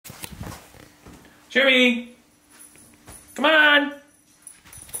Jimmy! Come on!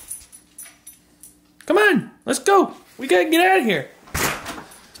 Come on! Let's go! We gotta get out of here!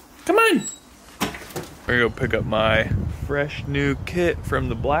 Come on! We're gonna go pick up my fresh new kit from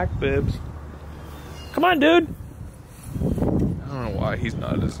the black Bibs. Come on, dude! I don't know why he's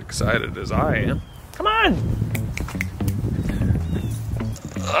not as excited as I am. Come on!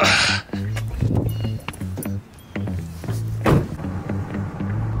 Ugh.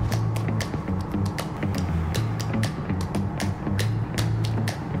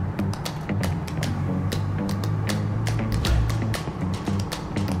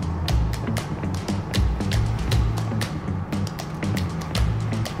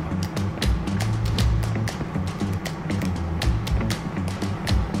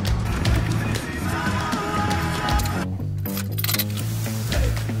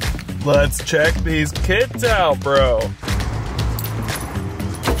 Let's check these kits out, bro.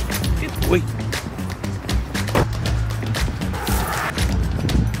 Wait.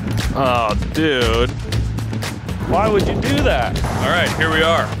 Oh, dude. Why would you do that? All right, here we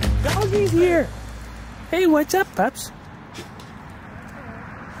are. Doggy's here. Hey, what's up, pups?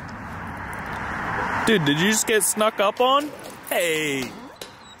 Dude, did you just get snuck up on? Hey.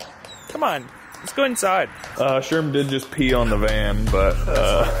 Come on. Let's go inside. Sherm did just pee on the van, but that's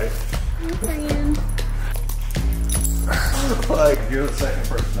alright. Like, you're the second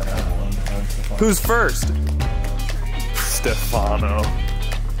person to have one. Who's first? Stefano.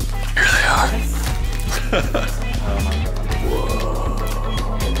 Here they are. Oh my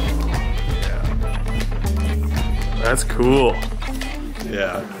God. Yeah. That's cool.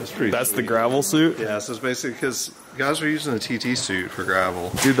 Yeah, that's pretty. That's sweet. The gravel suit? Yeah, so it's basically because guys were using the TT suit for gravel.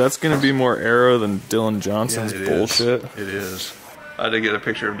 Dude, that's gonna be more aero than Dylan Johnson's bullshit. It is. I did get a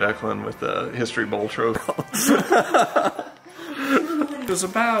picture of Declan with the history bowl trophy. It was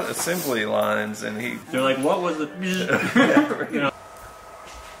about assembly lines, and they're like, what was it? Yeah, you know.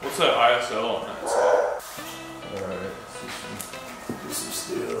 What's that ISO on that side? Alright, do some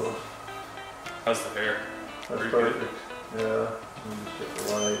steel. How's the hair? That's perfect. Yeah, let me just get the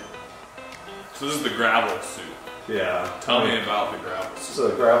light. So this is the gravel suit. Yeah. Tell me about the gravel suit. So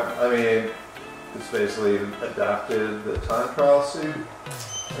I mean, it's basically adapted the time trial suit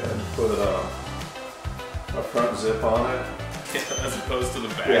and put a front zip on it. Yeah, as opposed to the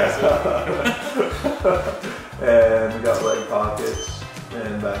back zip. And we got leg pockets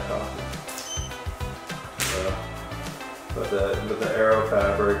and back pockets. But the aero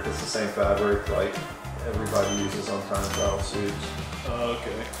fabric, it's the same fabric like everybody uses on time trial suits. Oh,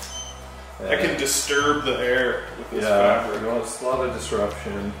 okay. I can disturb the air with this fabric. You know, it's a lot of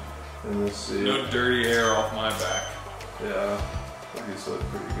disruption in this suit. No dirty air off my back. Yeah, these look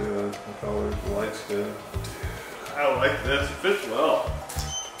pretty good. The colors, the light's good. Dude, I like this. It fits well.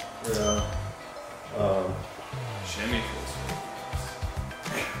 Yeah. Shimmy feels.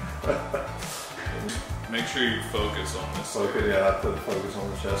 Make sure you focus on this. Okay, yeah, I put focus on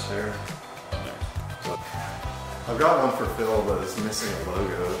the chest hair. So, I've got one for Phil, but it's missing a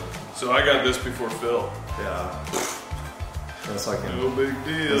logo. So I got this before Phil. Yeah. That's like no big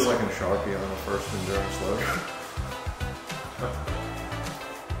deal. It's like in Sharpie on the first endurance logo.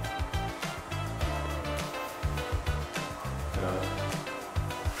 Yeah,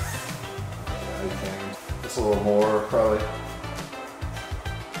 it's a little more probably.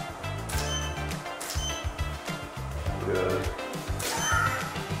 Good.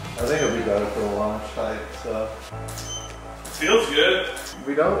 I think it'll be better for the launch type stuff. Feels good.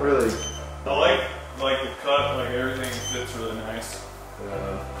 We don't really. I like the cut, like everything fits really nice.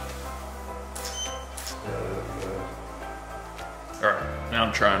 Yeah. Yeah, good. Alright, now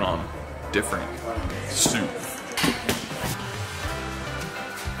I'm trying on different suit.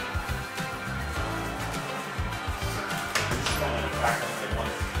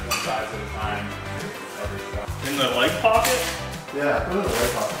 In the leg pocket? Yeah, put it in the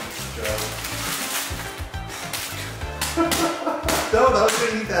leg pocket. No, I was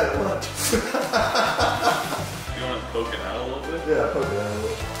gonna eat that at lunch. You want to poke it out a little bit? Yeah, poke it out a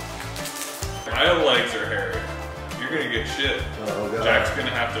little. My legs are hairy. You're gonna get shit. Oh, God. Jack's gonna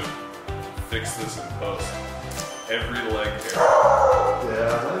have to fix this in post. Every leg hair.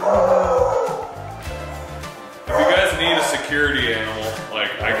 Yeah. If you guys need a security animal,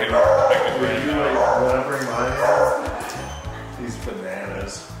 like I can bring it out. When I bring mine in, he's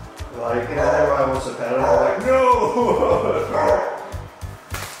bananas. Like, and everyone wants to pet him, I'm like, no!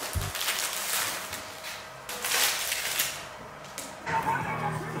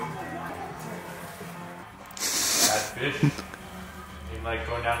 Bad fish. You like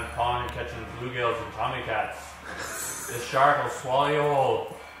going down the pond and catching bluegills and tommy cats. This shark will swallow you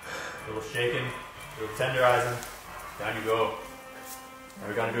whole. A little shaken. We'll tenderize them. Down you go. Now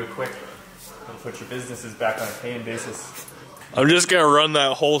we gotta do it quick. Don't put your businesses back on a paying basis. I'm just gonna run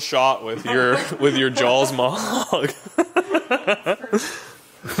that whole shot with your with your Jaws monologue.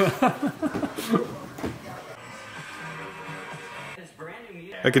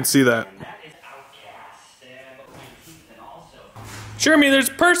 I can see that. Jeremy, there's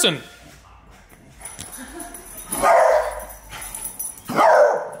a person.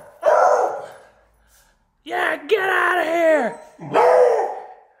 Yeah, get out of here.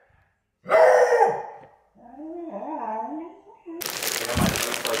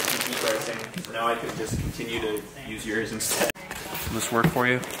 So now I can just continue to use yours instead. Will this work for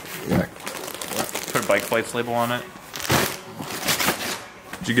you? Yeah. Put a bike flights label on it.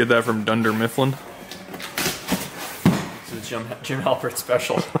 Did you get that from Dunder Mifflin? It's a Jim Halpert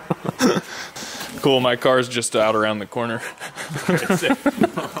special. Cool, my car's just out around the corner.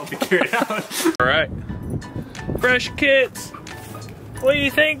 I'll figure it out. Alright. Fresh kits. What do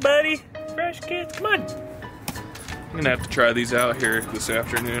you think, buddy? Fresh kits, come on. I'm gonna have to try these out here this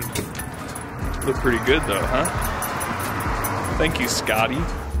afternoon. Look pretty good though, huh? Thank you, Scottie.